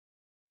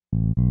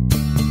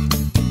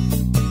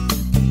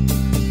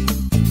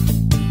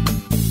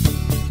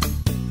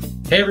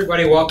Hey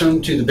everybody,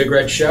 welcome to the Big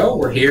Red Show.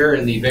 We're here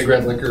in the Big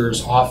Red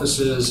Liquors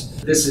offices.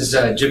 This is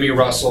Jimmy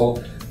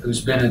Russell,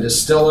 who's been a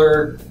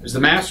distiller, who's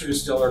the master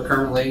distiller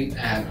currently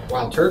at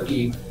Wild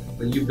Turkey,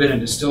 but you've been a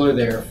distiller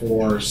there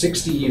for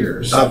 60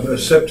 years.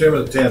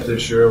 September the 10th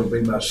this year will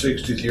be my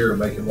 60th year of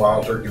making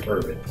Wild Turkey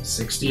bourbon.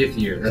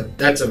 60th year,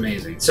 that's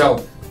amazing.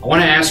 So I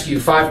want to ask you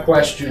 5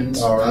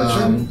 questions. All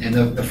right,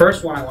 and the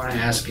first one I want to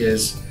ask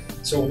is,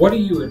 so what do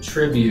you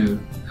attribute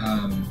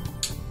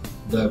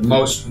the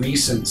most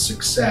recent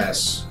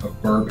success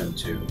of bourbon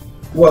to?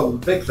 Well,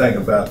 the big thing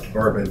about the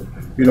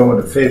bourbon, you know,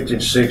 in the 50s,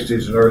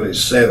 60s, and early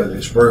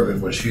 70s,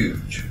 bourbon was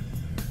huge.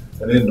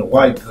 And then the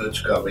white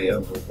goods come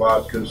in, the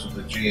vodkas and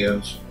the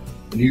gins,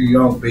 and you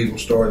young people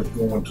started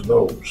going to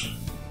those.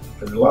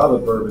 And a lot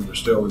of bourbon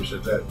distilleries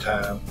at that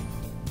time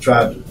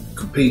tried to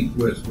compete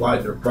with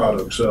lighting their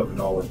products up,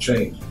 and all it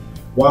changed.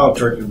 Wild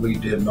Turkey, we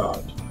did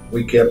not.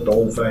 We kept the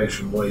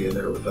old-fashioned way and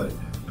everything.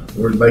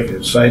 We're making it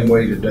the same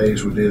way today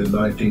as we did in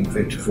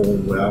 1954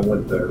 when I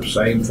went there.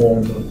 Same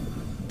formula,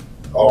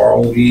 our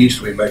own yeast.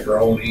 We make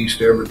our own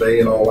yeast every day,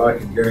 and all I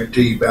can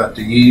guarantee you about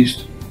the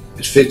yeast,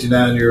 it's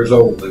 59 years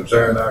old. It was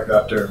there and I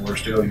got there, and we're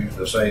still using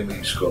the same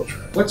yeast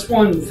culture. What's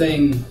one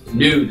thing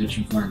new that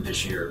you've learned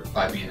this year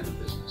by being in the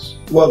business?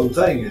 Well, the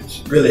thing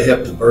that's really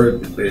helped the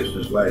bourbon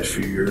business the last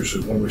few years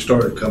is when we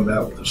started coming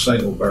out with the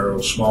single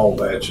barrels, small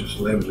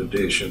batches, limited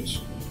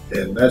editions,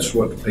 and that's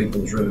what the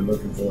people's really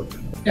looking for.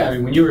 Yeah, I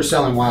mean, when you were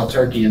selling Wild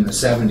Turkey in the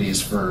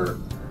 70s for,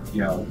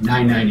 you know,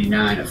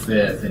 $9.99 a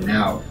fifth, and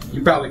now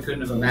you probably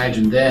couldn't have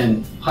imagined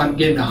then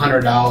getting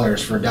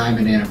 $100 for a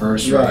diamond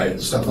anniversary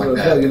and stuff like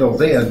that. Well, you know,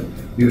 then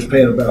you was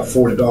paying about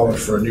 $40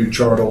 for a new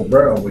charred oak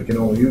barrel. We can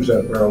only use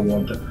that barrel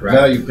one time. Right.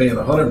 Now you're paying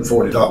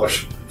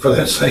 $140 for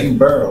that same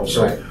barrel.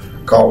 So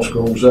cost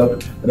goes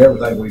up, and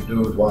everything we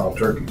do with Wild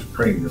Turkey is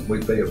premium. We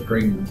pay a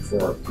premium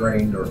for a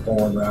grain or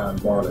corn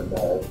rind, barley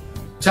malt.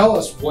 Tell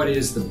us, what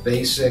is the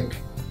basic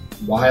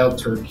Wild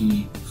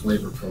Turkey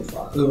flavor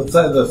profile?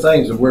 The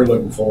things that we're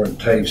looking for in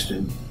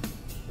tasting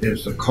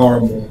is the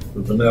caramel,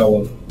 the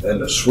vanilla, and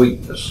the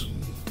sweetness.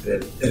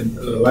 And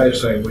the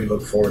last thing we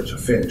look for is a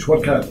finish.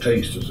 What kind of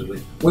taste does it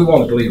leave? We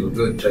want it to leave a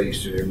good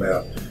taste in your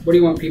mouth. What do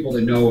you want people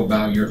to know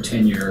about your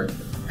tenure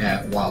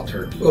at Wild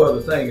Turkey? Well,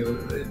 the thing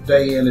is,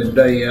 day in and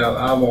day out,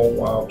 I want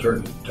Wild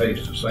Turkey to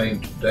taste the same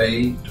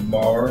today,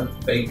 tomorrow,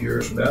 8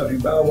 years from now. If you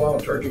buy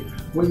Wild Turkey,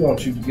 we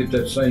want you to get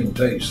that same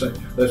taste,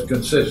 that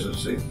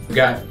consistency. We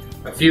got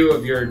a few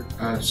of your,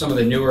 some of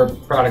the newer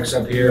products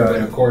up here, but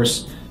of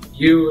course,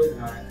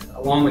 you,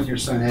 along with your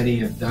son Eddie,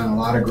 have done a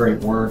lot of great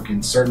work,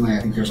 and certainly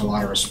I think there's a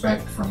lot of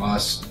respect from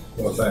us.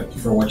 Well, thank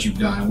you for what you've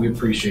done, and we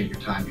appreciate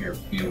your time here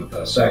being with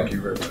us. Thank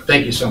you very much.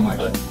 Thank you so much.